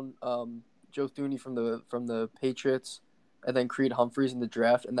Brown, Joe Thuney from the Patriots, and then Creed Humphreys in the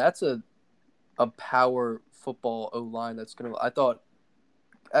draft, and that's a power football O-line that's gonna. I thought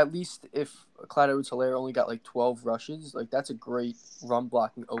at least if Clyde Edwards-Helaire only got like 12 rushes, like that's a great run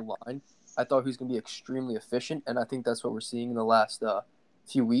blocking O-line. I thought he was gonna be extremely efficient, and I think that's what we're seeing in the last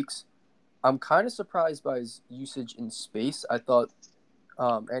few weeks. I'm kind of surprised by his usage in space. I thought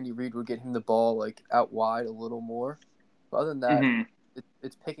Andy Reid would get him the ball like out wide a little more. But other than that,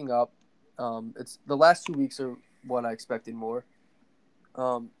 it's picking up. It's the last 2 weeks are what I expected more.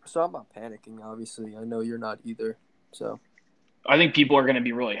 So I'm not panicking. Obviously, I know you're not either. So I think people are going to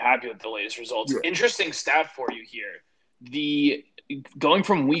be really happy with the latest results. Yeah. Interesting stat for you here. Going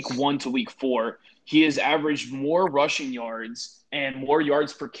from week 1 to week 4, he has averaged more rushing yards and more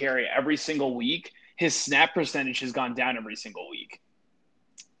yards per carry every single week. His snap percentage has gone down every single week.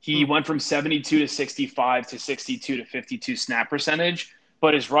 He went from 72 to 65 to 62 to 52 snap percentage,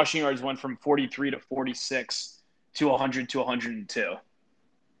 but his rushing yards went from 43 to 46 to 100 to 102.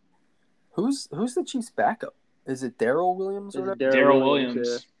 Who's the Chiefs' backup? Is it Darrell Williams or whatever? Darrell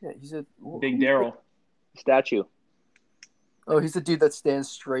Williams. Yeah, he's a Big Darrell. Statue. Oh, he's the dude that stands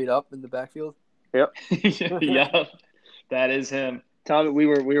straight up in the backfield. Yep. Yeah, that is him. Tommy, we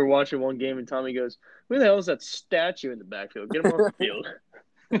were watching one game and Tommy goes, "Who the hell is that statue in the backfield? Get him off the field."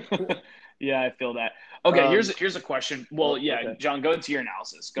 Yeah, I feel that. Okay, here's a question. Well, yeah, okay. John, go into your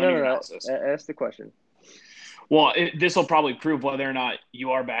analysis. Go into your analysis. Ask the question. Well, this will probably prove whether or not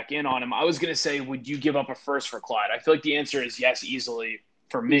you are back in on him. I was going to say, would you give up a first for Clyde? I feel like the answer is yes, easily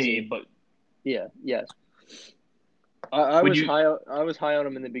for me. Easy. But Yeah, yes. I Would was you- high on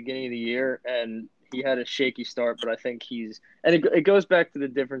him in the beginning of the year, and he had a shaky start. But I think it goes back to the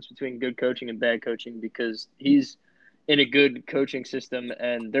difference between good coaching and bad coaching, because he's in a good coaching system,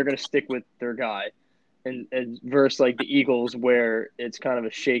 and they're going to stick with their guy. And versus like the Eagles, where it's kind of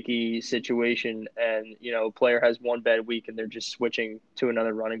a shaky situation, and a player has one bad week and they're just switching to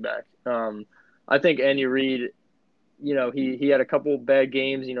another running back. I think Andy Reid, he had a couple bad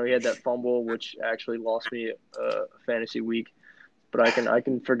games. He had that fumble, which actually lost me a fantasy week, but I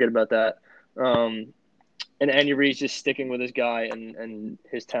can forget about that. And Andy Reid's just sticking with his guy, and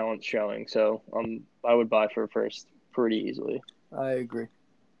his talent's showing. So I would buy for a first pretty easily. I agree.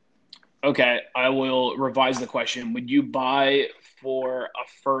 Okay, I will revise the question. Would you buy for a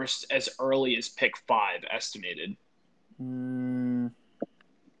first as early as pick 5 estimated?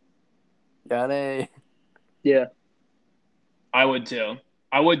 Yanni. Yeah. I would too.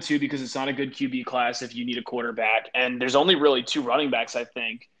 Because it's not a good QB class if you need a quarterback. And there's only really 2 running backs, I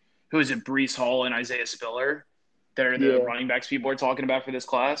think. Who is it, Breece Hall and Isaiah Spiller? That are the running backs people are talking about for this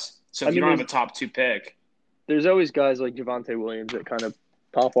class. So if you don't have a top 2 pick. There's always guys like Javonte Williams that kind of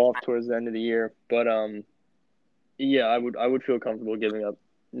pop off towards the end of the year. But yeah, I would feel comfortable giving up,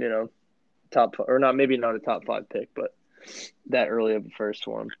 top, or not, maybe not a top 5 pick, but that early of a first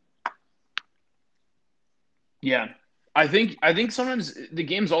for him. Yeah. I think sometimes the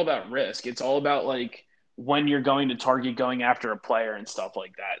game's all about risk. It's all about like when you're going to target going after a player and stuff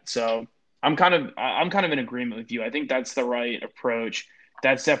like that. So I'm kind of in agreement with you. I think that's the right approach.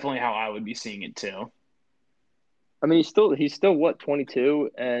 That's definitely how I would be seeing it too. I mean, he's still what,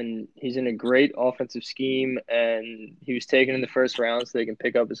 22, and he's in a great offensive scheme, and he was taken in the first round so they can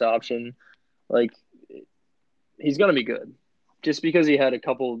pick up his option. Like, he's gonna be good. Just because he had a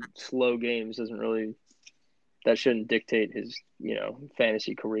couple slow games that shouldn't dictate his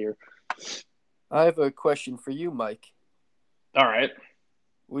fantasy career. I have a question for you, Mike. All right.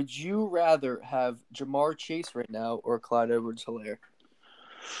 Would you rather have Jamar Chase right now or Clyde Edwards-Helaire?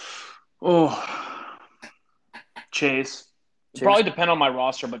 Oh. Chase. Probably depend on my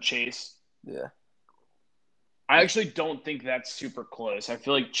roster, but Chase. Yeah. I actually don't think that's super close. I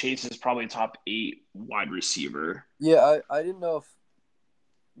feel like Chase is probably top 8 wide receiver. Yeah, I didn't know if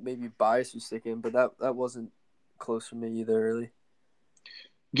maybe bias was sticking, but that wasn't close for me either, really.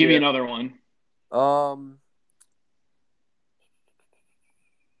 Give me another one.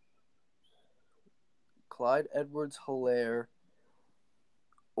 Clyde Edwards-Helaire,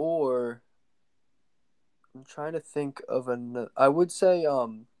 or I'm trying to think of I would say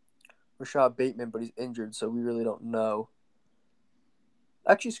Rashad Bateman, but he's injured, so we really don't know.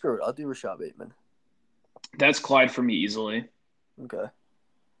 Actually, screw it. I'll do Rashad Bateman. That's Clyde for me easily. Okay.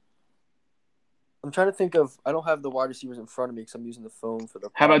 I'm trying to think of – I don't have the wide receivers in front of me because I'm using the phone for the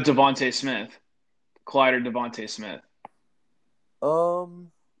 – How about Devontae Smith? Clyde or Devontae Smith?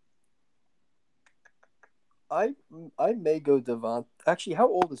 I may go Devontae. Actually, how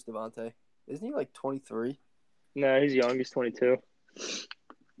old is Devontae? Isn't he like 23? No, he's young. He's 22.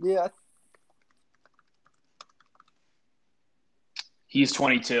 Yeah. He's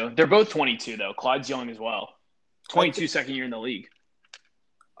 22. They're both 22, though. Clyde's young as well. 22, second year in the league.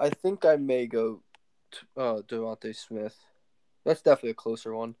 I think I may go Devontae Smith. That's definitely a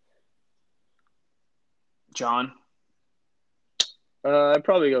closer one. John? I'd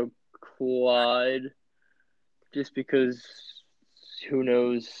probably go Clyde, just because who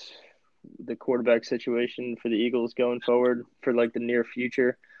knows the quarterback situation for the Eagles going forward for like the near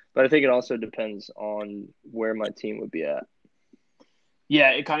future. But I think it also depends on where my team would be at.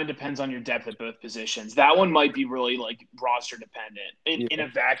 Yeah, it kind of depends on your depth at both positions. That one might be really like roster dependent. In a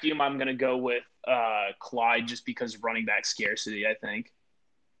vacuum, I'm going to go with Clyde just because running back scarcity, I think.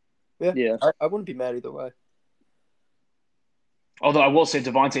 Yeah. I wouldn't be mad either way. Although I will say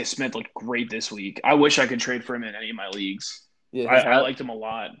Devontae Smith looked great this week. I wish I could trade for him in any of my leagues. Yeah, I liked him a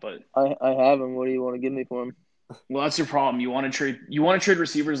lot, but I have him. What do you want to give me for him? Well, that's your problem. You want to trade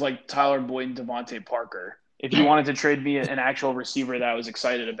receivers like Tyler Boyd and Devontae Parker. If you wanted to trade me an actual receiver that I was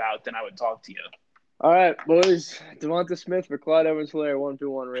excited about, then I would talk to you. All right, boys. Devonta Smith for Clyde Edwards-Helaire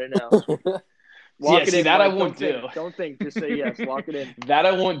 1-2-1 right now. Lock it in, that Mike. I won't do. Don't think. Just say yes. Lock it in. That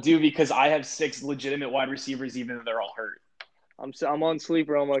I won't do because I have 6 legitimate wide receivers, even though they're all hurt. I'm on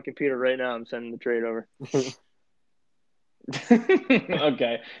Sleeper on my computer right now. I'm sending the trade over.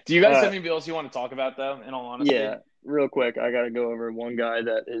 Okay. Do you guys have anything else you want to talk about, though, in all honesty? Yeah, real quick. I got to go over one guy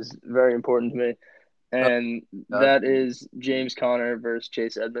that is very important to me, and that is James Conner versus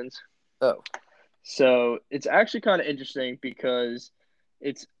Chase Edmonds. Oh. So it's actually kind of interesting because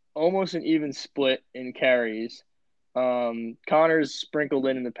it's almost an even split in carries. Connor's sprinkled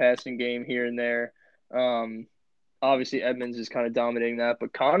in the passing game here and there. Um, Obviously, Edmonds is kind of dominating that,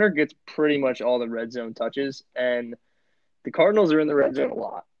 but Connor gets pretty much all the red zone touches, and the Cardinals are in the red zone a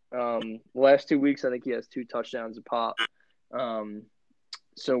lot. The last 2 weeks, I think he has 2 touchdowns a pop.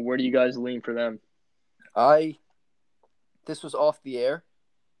 So where do you guys lean for them? This was off the air,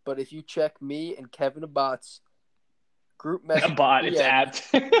 but if you check me and Kevin Abbot's group message, Bot, it's apt.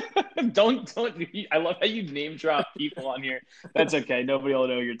 don't. I love how you name drop people on here. That's okay. Nobody will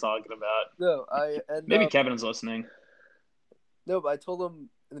know what you're talking about. No, Maybe Kevin's listening. No, but I told him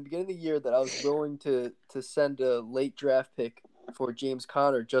in the beginning of the year that I was willing to send a late draft pick for James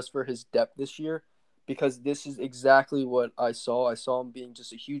Conner just for his depth this year, because this is exactly what I saw. I saw him being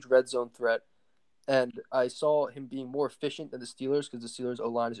just a huge red zone threat, and I saw him being more efficient than the Steelers because the Steelers'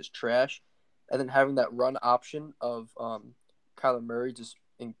 O-line is just trash. And then having that run option of Kyler Murray just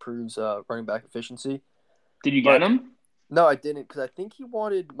improves running back efficiency. Did you get him? No, I didn't, because I think he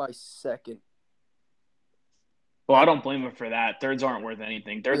wanted my second. Well, I don't blame him for that. Thirds aren't worth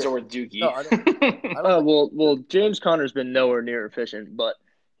anything. Thirds are worth Dookie. No, I don't Well, James Conner's been nowhere near efficient, but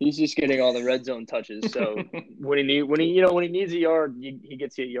he's just getting all the red zone touches. So when he needs a yard, he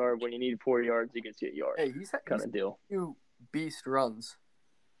gets you a yard. When you need 4 yards, he gets you a yard. Hey, he's kind of deal. 2 beast runs.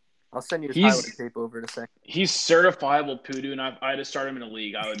 I'll send you his highlight tape over in a second. He's certifiable poodoo, and if I had to start him in a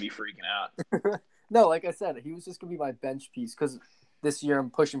league, I would be freaking out. No, like I said, he was just going to be my bench piece because this year I'm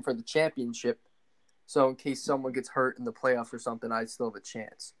pushing for the championship. So in case someone gets hurt in the playoffs or something, I still have a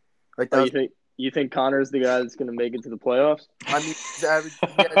chance. Like you think Connor's the guy that's going to make it to the playoffs? I mean, he's averaged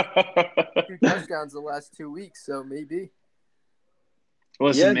 2 touchdowns the last 2 weeks, so maybe.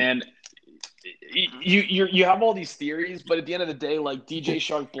 Listen, man, you have all these theories, but at the end of the day, like DJ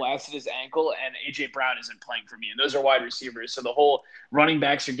Shark blasted his ankle and AJ Brown isn't playing for me, and those are wide receivers. So the whole running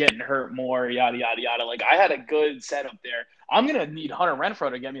backs are getting hurt more, yada yada yada. Like I had a good setup there. I'm gonna need Hunter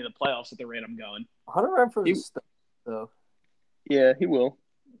Renfrow to get me the playoffs at the rate I'm going. Hunter Renfrow is stuck, though. Yeah, he will.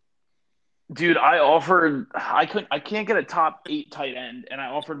 Dude, I can't get a top 8 tight end, and I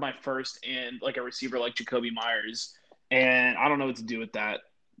offered my first and like a receiver like Jacoby Myers, and I don't know what to do with that.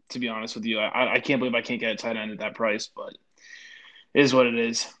 To be honest with you, I can't believe I can't get a tight end at that price, but it is what it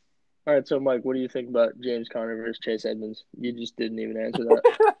is. All right, so Mike, what do you think about James Conner versus Chase Edmonds? You just didn't even answer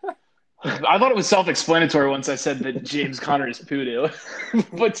that. I thought it was self-explanatory once I said that James Conner is poodoo,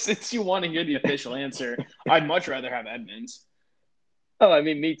 but since you want to hear the official answer, I'd much rather have Edmonds. Oh, I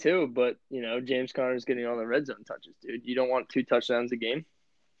mean, me too, but, James Conner's getting all the red zone touches, dude. You don't want 2 touchdowns a game?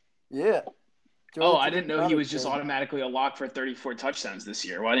 Yeah. I didn't know he was just automatically a lock for 34 touchdowns this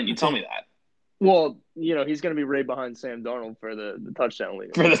year. Why didn't you tell me that? Well, he's going to be right behind Sam Darnold for the touchdown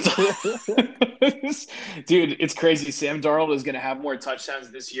leader. Dude, it's crazy. Sam Darnold is going to have more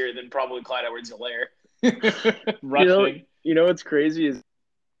touchdowns this year than probably Clyde Edwards-Helaire. Rushing. What's crazy is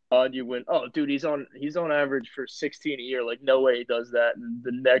you win. Oh, dude, he's on average for 16 a year. Like, no way he does that. And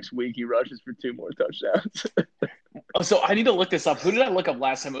the next week he rushes for 2 more touchdowns. So I need to look this up. Who did I look up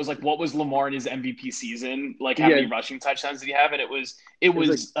last time? It was like, what was Lamar in his MVP season? Like, how many rushing touchdowns did he have? And it was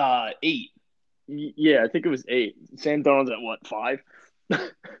 8. Yeah, I think it was 8. Sam Darnold's at what, 5?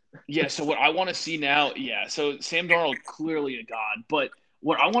 Yeah. So what I want to see now, so Sam Darnold clearly a god, but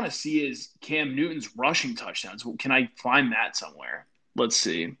what I want to see is Cam Newton's rushing touchdowns. Can I find that somewhere? Let's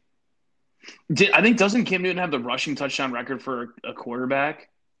see. Doesn't Cam Newton have the rushing touchdown record for a quarterback?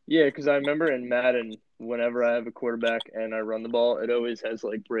 Yeah, because I remember in Madden, whenever I have a quarterback and I run the ball, it always has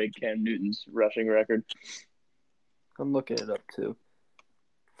break Cam Newton's rushing record. I'm looking it up too.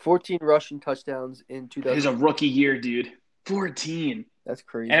 14 rushing touchdowns in 2000. He's a rookie year, dude. 14. That's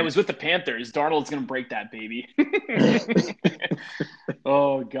crazy. And it was with the Panthers. Darnold's going to break that baby.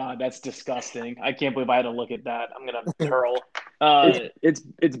 Oh, God, that's disgusting. I can't believe I had to look at that. I'm going to hurl.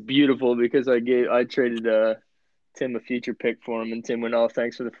 It's beautiful because I traded Tim a future pick for him, and Tim went, "Oh,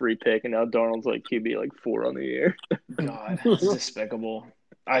 thanks for the free pick," and now Darnold's QB 4 on the year. God, it's despicable.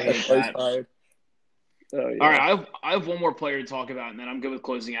 I hate that. Oh, yeah. All right, I have one more player to talk about, and then I'm good with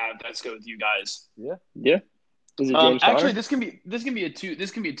closing out. Let's go with you guys. Yeah. Is it James Conner? Actually, this can be a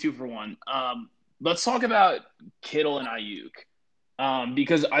 2 for 1. Let's talk about Kittle and Ayuk,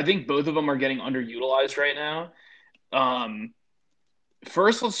 because I think both of them are getting underutilized right now.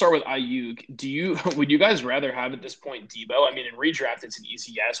 First, let's start with Ayuk. Would you guys rather have at this point Debo? I mean, in redraft, it's an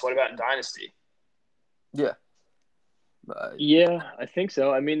easy yes. What about in Dynasty? Yeah. Yeah, I think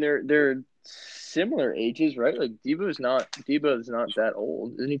so. I mean, they're similar ages, right? Debo's not that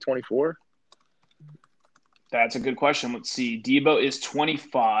old. Isn't he 24? That's a good question. Let's see. Debo is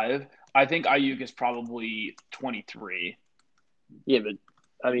 25. I think Ayuk is probably 23. Yeah, but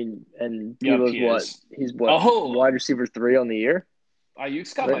I mean, and Yep, Debo's he what? is. He's what? Oh, Wide receiver 3 on the year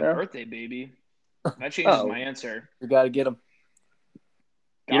Ayuk's got right my now. birthday, baby. That changes Oh. my answer. You got to get him.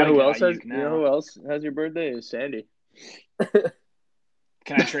 You know Gotta who get else has? Ayuk You know now. who else has your birthday? Is Sandy.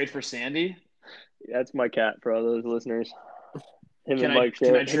 Can I trade for Sandy? That's my cat for all those listeners. Him Can and I- Mike can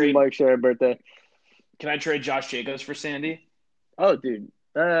share. I Him trade- and Mike share a birthday. Can I trade Josh Jacobs for Sandy? Oh, dude,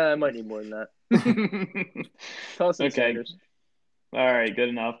 I might need more than that. Toss in Okay. Sanders. All right, good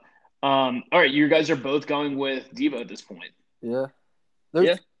enough. All right, you guys are both going with Debo at this point. Yeah.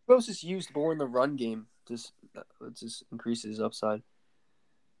 Yeah. Debo's just used more in the run game. It just increases his upside.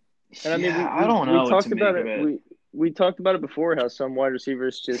 And I mean, Yeah, I don't know we what talked to about make it. of it. We talked about it before. How some wide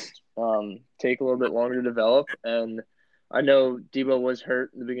receivers just take a little bit longer to develop, and I know Debo was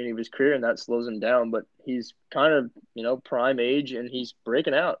hurt in the beginning of his career, and that slows him down. But he's kind of prime age, and he's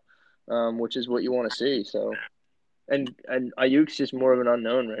breaking out, which is what you want to see. So, and Ayuk's just more of an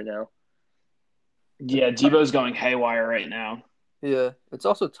unknown right now. Yeah, Debo's going haywire right now. Yeah. It's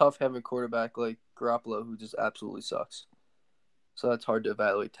also tough having a quarterback like Garoppolo who just absolutely sucks. So that's hard to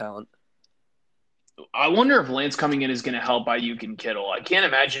evaluate talent. I wonder if Lance coming in is going to help Ayuk and Kittle. I can't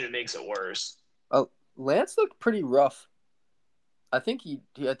imagine it makes it worse. Lance looked pretty rough. I think he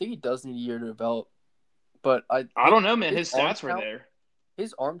does need a year to develop. But I don't know, man. his His stats arm were talent- there.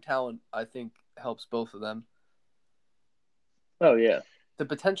 His arm talent, I think, helps both of them. Oh yeah, The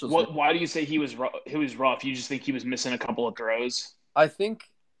potential's Why do you say he was rough? You just think he was missing a couple of throws? I think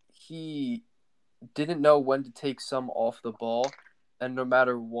he didn't know when to take some off the ball, and no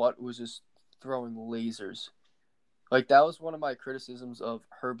matter what, was just throwing lasers. Like, that was one of my criticisms of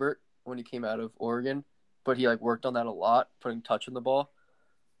Herbert when he came out of Oregon, but he worked on that a lot, putting touch on the ball,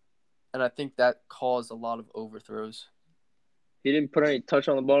 and I think that caused a lot of overthrows. he didn't put any touch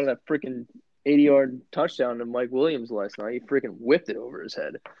on the ball in that freaking 80-yard touchdown to Mike Williams last night. He freaking whipped it over his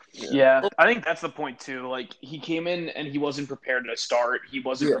head. Yeah, I think that's the point too. Like, he came in and he wasn't prepared to start. He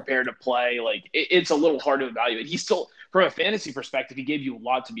wasn't prepared to play. Like, it's a little hard to evaluate. He still, from a fantasy perspective, he gave you a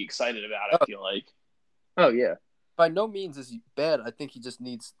lot to be excited about. I feel like. Oh yeah. By no means is he bad. I think he just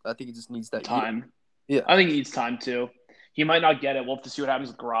needs that Time. Yeah. I think he needs time too. He might not get it. We'll have to see what happens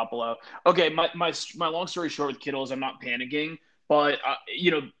with Garoppolo. Okay, my long story short with Kittle is I'm not panicking, but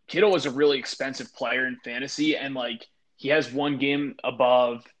Kittle is a really expensive player in fantasy, and he has one game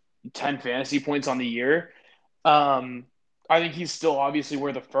above 10 fantasy points on the year. I think he's still obviously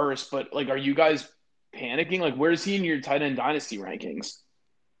worth the first, but are you guys panicking? Where is he in your tight end dynasty rankings?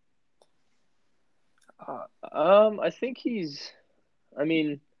 I think he's. I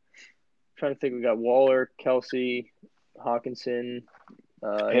mean, trying to think. We got Waller, Kelsey, Hawkinson,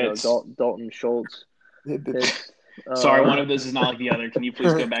 Pitts. Dalton Schultz. Pitts. Sorry, one of those is not like the other. Can you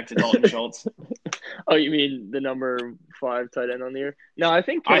please go back to Dalton Schultz? Oh, you mean the number 5 tight end on the year? No, I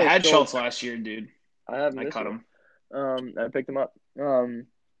think I Kittle's had still- Schultz last year, dude. I have him. I this cut year. him. I picked him up.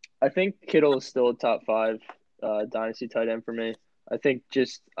 I think Kittle is still a top 5 dynasty tight end for me. I think the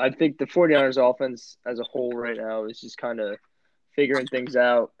 49ers offense as a whole right now is just kind of figuring things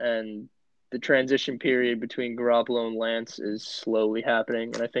out, and the transition period between Garoppolo and Lance is slowly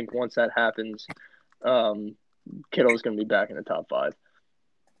happening. And I think once that happens, Kittle is going to be back in the top 5.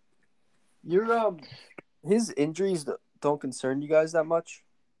 His injuries don't concern you guys that much.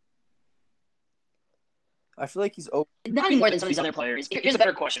 I feel like he's open. Not any more than some of these other players. Here's a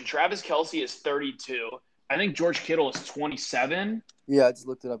better question. Travis Kelce is 32. I think George Kittle is 27. Yeah, I just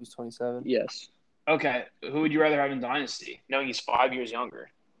looked it up. He's 27. Yes. Okay, who would you rather have in Dynasty, knowing he's 5 years younger?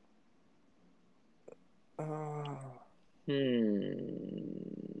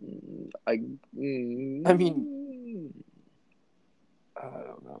 I mean, I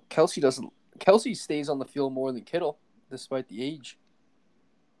don't know. Kelsey stays on the field more than Kittle, despite the age.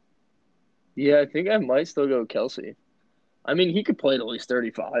 Yeah, I think I might still go Kelsey. I mean, he could play at least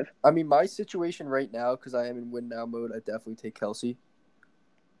 35. I mean, my situation right now, because I am in win now mode, I definitely take Kelsey.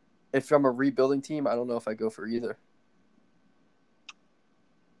 If I'm a rebuilding team, I don't know if I go for either.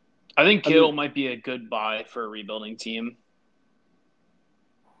 I think Kittle might be a good buy for a rebuilding team.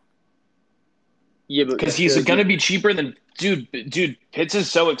 Yeah, but because he's going to be cheaper than dude. Pitts is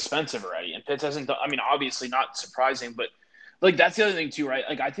so expensive already, and Pitts hasn't. I mean, obviously not surprising, but that's the other thing too, right?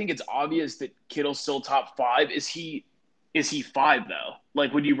 I think it's obvious that Kittle's still top 5. Is he 5 though?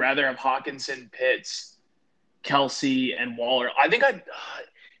 Would you rather have Hawkinson, Pitts, Kelsey, and Waller? I think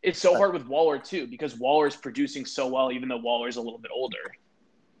it's so hard with Waller too because Waller's producing so well, even though Waller's a little bit older.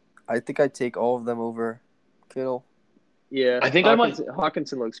 I think I'd take all of them over Kittle. Yeah, I think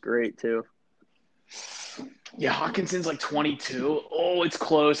Hawkinson looks great too. Yeah, Hawkinson's like 22. Oh, it's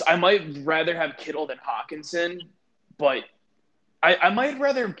close. I might rather have Kittle than Hawkinson, but I might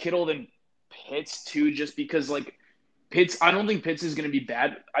rather have Kittle than Pitts too, just because like Pitts. I don't think Pitts is going to be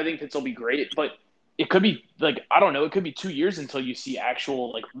bad. I think Pitts will be great, but it could be like I don't know. It could be 2 years until you see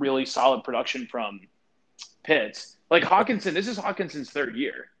actual like really solid production from Pitts. Like Hawkinson, this is Hawkinson's third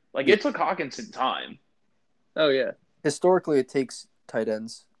year. Like it took Hawkinson time, Oh yeah. Historically, it takes tight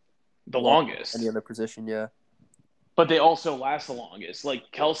ends the long- longest, any other position. Yeah. but they also last the longest.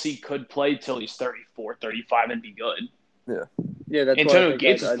 Like Kelsey could play till he's 34, 35 and be good. Yeah, that's why I Antonio think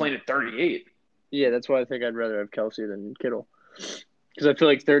Gates I'd- is playing at 38. Yeah, that's why I think I'd rather have Kelsey than Kittle. Because I feel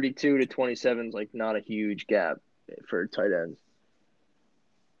like 32 to 27 is like not a huge gap for tight ends.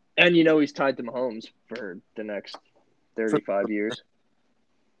 And he's tied to Mahomes for the next 35 years.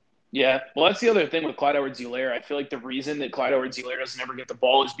 Yeah, well, that's the other thing with Clyde Edwards-Helaire. I feel like the reason that Clyde Edwards-Helaire doesn't ever get the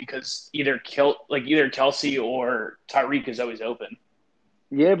ball is because either Kelsey or Tyreek is always open.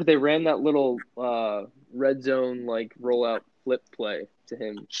 Yeah, but they ran that little red zone like rollout flip play to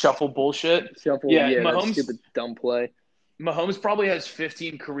him. Shuffle bullshit. Shuffle, Yeah, that Mahomes- stupid dumb play. Mahomes probably has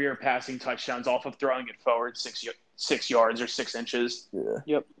 15 career passing touchdowns off of throwing it forward 6 yards or 6 inches.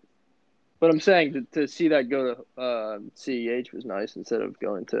 Yeah. But I'm saying to see that go to CEH was nice instead of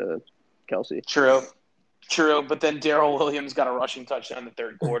going to Kelsey. True. But then Darrell Williams got a rushing touchdown in the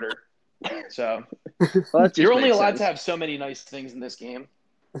third quarter. So Well, that just you're only makes allowed sense. to have so many nice things in this game.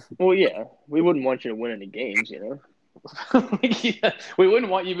 Well, yeah, we wouldn't want you to win any games, Yeah, we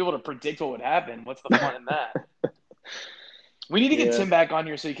wouldn't want you to be able to predict what would happen. What's the fun in that? We need to get Yeah. Tim back on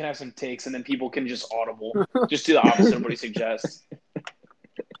here so he can have some takes, and then people can just audible. Just do the opposite of what he suggests.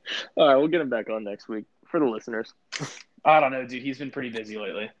 All right, we'll get him back on next week for the listeners. I don't know, dude. He's been pretty busy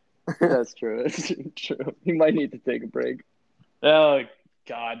lately. That's true. That's true. He might need to take a break. Oh,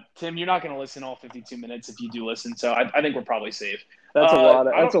 God. Tim, you're not going to listen all 52 minutes if you do listen, so I think we're probably safe. That's I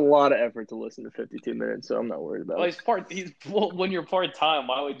a lot of effort to listen to 52 minutes, so I'm not worried about Well, it. when you're part-time,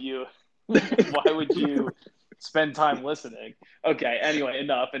 why would you spend time listening? Okay, anyway,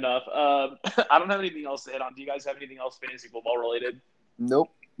 enough. I don't have anything else to hit on. Do you guys have anything else fantasy football related? Nope.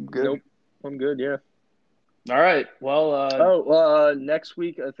 Good. Nope. I'm good, yeah. All right. Well, Next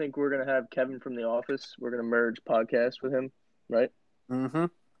week I think we're gonna have Kevin from The Office. We're gonna merge podcasts with him, right? Mm-hmm. All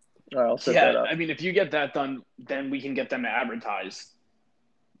right, I'll set that yeah, up. I mean, if you get that done, then we can get them to advertise.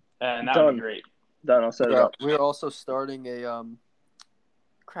 And that would Done. be great. Done. I'll set it Yeah, up. we're also starting a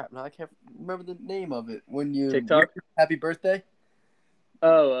crap. Now I can't remember the name of it. When you TikTok? Happy birthday.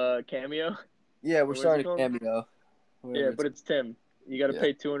 Oh, Cameo. Yeah, we're What is it starting a called? cameo. Yeah, but it's Tim. You got to Yeah.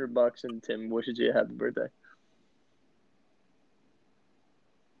 pay $200, and Tim wishes you a happy birthday.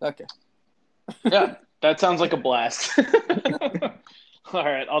 Okay. Yeah, that sounds like a blast. All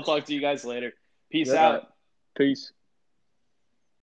right. I'll talk to you guys later. Peace Yeah. out. Peace.